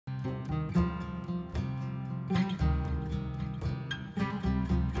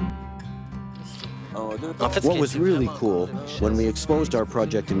What was really cool when we exposed our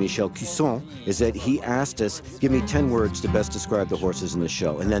project to Michel Cusson is that he asked us, give me 10 words to best describe the horses in the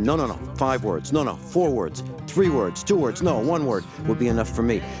show. And then, no, 5 words, no, 4 words, 3 words, 2 words, no, 1 word would be enough for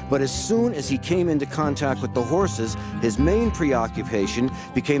me. But as soon as he came into contact with the horses, his main preoccupation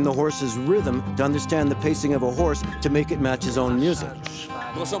became the horse's rhythm, to understand the pacing of a horse, to make it match his own music.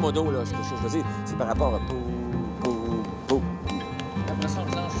 Grosso modo, là, ce que je veux dire, c'est par rapport à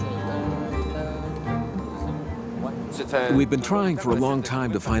We've been trying for a long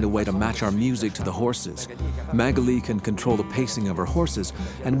time to find a way to match our music to the horses. Magali can control the pacing of her horses,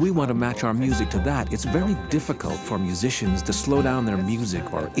 and we want to match our music to that. It's very difficult for musicians to slow down their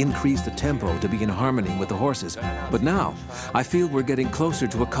music or increase the tempo to be in harmony with the horses. But now, I feel we're getting closer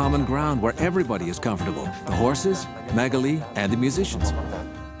to a common ground where everybody is comfortable. The horses, Magali, and the musicians.